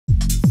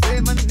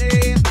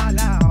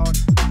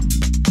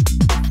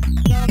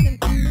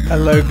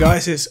Hello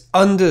guys, it's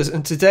Unders,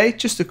 and today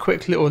just a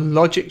quick little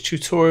Logic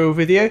tutorial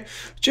video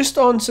just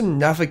on some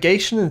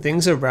navigation and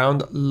things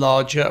around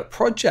larger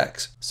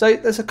projects. So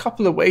there's a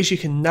couple of ways you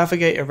can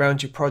navigate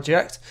around your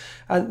project,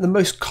 and the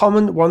most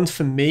common one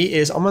for me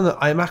is I'm on an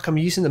iMac, I'm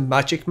using the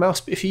Magic Mouse,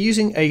 but if you're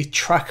using a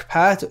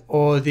trackpad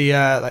or the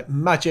like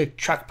Magic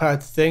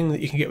trackpad thing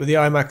that you can get with the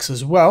iMacs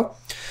as well,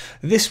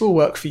 this will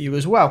work for you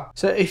as well.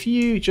 So if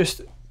you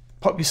just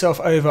pop yourself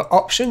over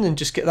Option and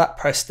just get that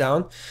pressed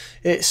down,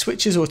 it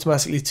switches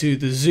automatically to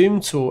the zoom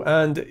tool,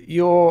 and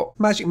your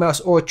Magic Mouse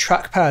or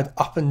trackpad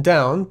up and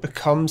down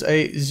becomes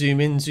a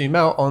zoom in, zoom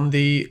out on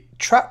the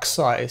track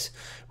size,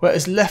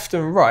 whereas left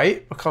and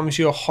right becomes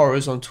your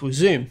horizontal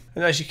zoom.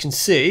 And as you can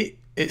see,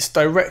 it's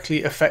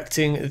directly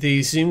affecting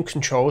the zoom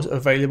controls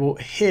available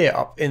here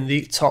up in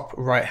the top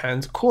right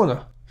hand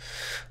corner.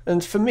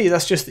 And for me,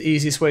 that's just the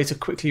easiest way to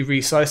quickly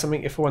resize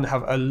something if I want to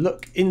have a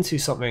look into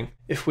something.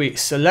 If we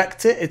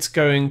select it, it's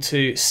going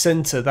to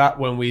center that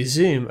when we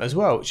zoom as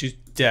well, which is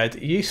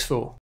dead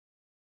useful.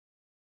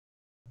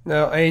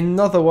 Now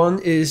another one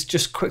is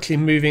just quickly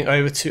moving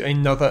over to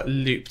another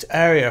looped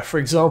area. For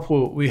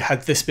example, we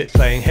had this bit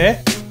playing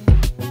here,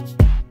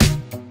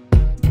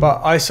 but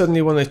I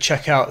suddenly want to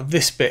check out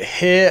this bit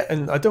here,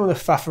 and I don't want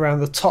to faff around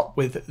the top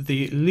with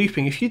the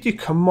looping. If you do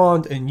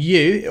Command and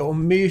U, it will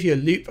move your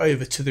loop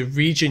over to the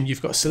region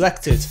you've got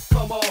selected.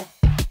 Come on.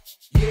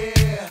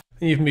 Yeah.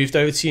 And you've moved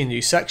over to your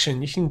new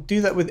section. You can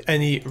do that with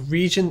any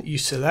region you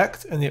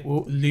select, and it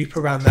will loop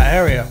around that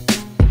area.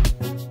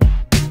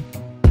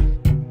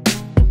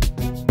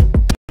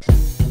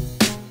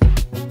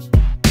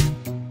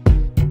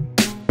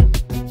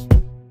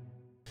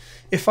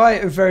 If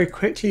I very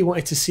quickly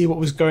wanted to see what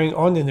was going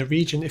on in the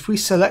region, if we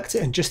select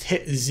it and just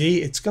hit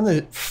Z, it's going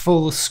to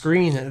full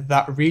screen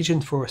that region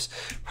for us.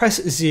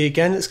 Press Z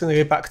again, it's going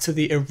to go back to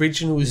the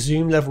original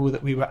zoom level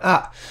that we were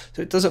at.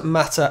 So it doesn't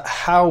matter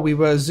how we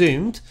were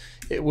zoomed,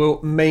 it will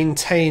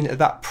maintain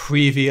that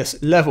previous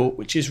level,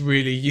 which is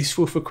really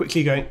useful for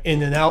quickly going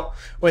in and out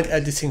when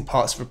editing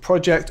parts of a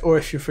project, or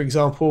if you're, for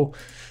example,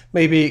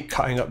 maybe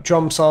cutting up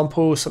drum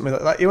samples, something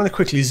like that. You want to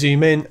quickly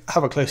zoom in,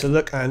 have a closer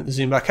look, and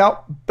zoom back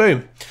out.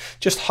 Boom.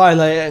 Just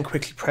highlight it and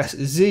quickly press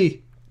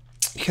Z.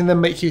 You can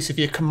then make use of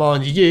your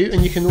Command U,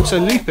 and you can also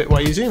loop it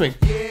while you're zooming.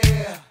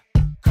 Yeah,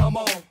 come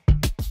on.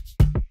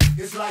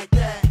 It's like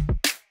that.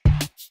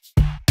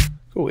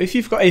 Cool. If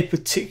you've got a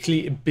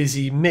particularly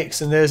busy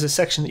mix and there's a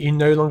section that you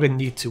no longer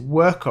need to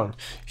work on,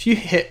 if you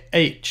hit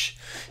H,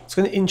 it's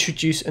going to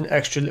introduce an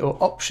extra little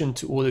option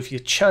to all of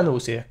your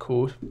channels here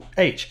called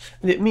H,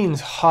 and it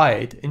means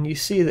hide, and you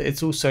see that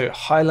it's also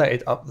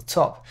highlighted up the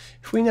top.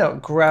 If we now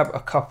grab a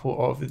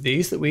couple of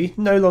these that we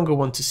no longer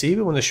want to see,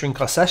 we want to shrink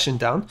our session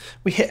down,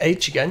 we hit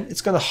H again,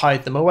 it's going to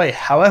hide them away.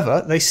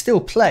 However, they still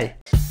play.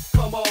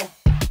 Come on.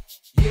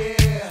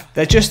 Yeah.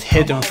 They're just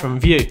hidden from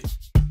view.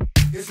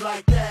 It's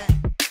like that.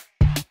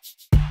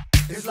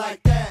 It's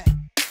like that.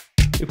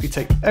 If we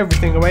take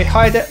everything away,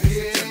 hide it,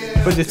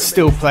 but it's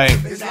still playing.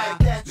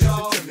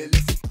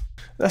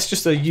 That's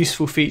just a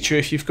useful feature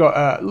if you've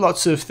got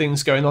lots of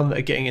things going on that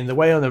are getting in the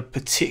way on a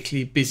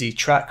particularly busy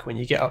track. When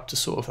you get up to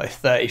sort of like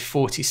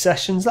 30-40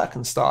 sessions, that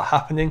can start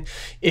happening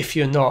if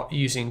you're not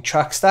using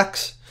track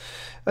stacks.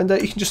 And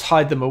you can just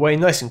hide them away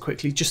nice and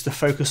quickly just to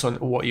focus on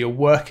what you're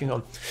working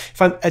on.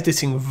 If I'm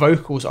editing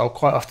vocals, I'll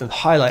quite often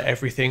highlight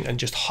everything and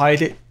just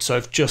hide it, so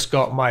I've just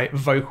got my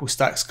vocal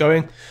stacks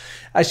going.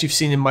 As you've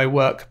seen in my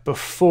work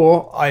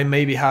before, I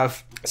maybe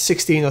have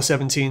 16 or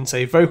 17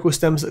 say vocal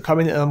stems that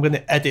come in, and I'm going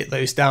to edit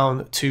those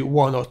down to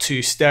 1 or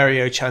 2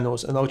 stereo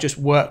channels, and I'll just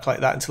work like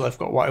that until I've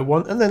got what I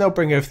want, and then I'll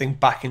bring everything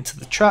back into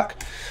the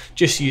track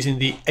just using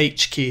the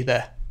H key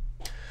there.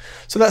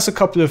 So that's a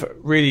couple of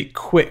really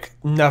quick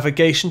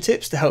navigation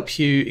tips to help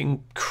you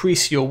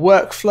increase your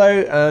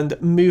workflow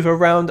and move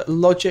around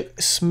Logic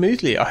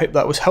smoothly. I hope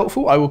that was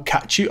helpful. I will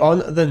catch you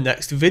on the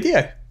next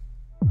video.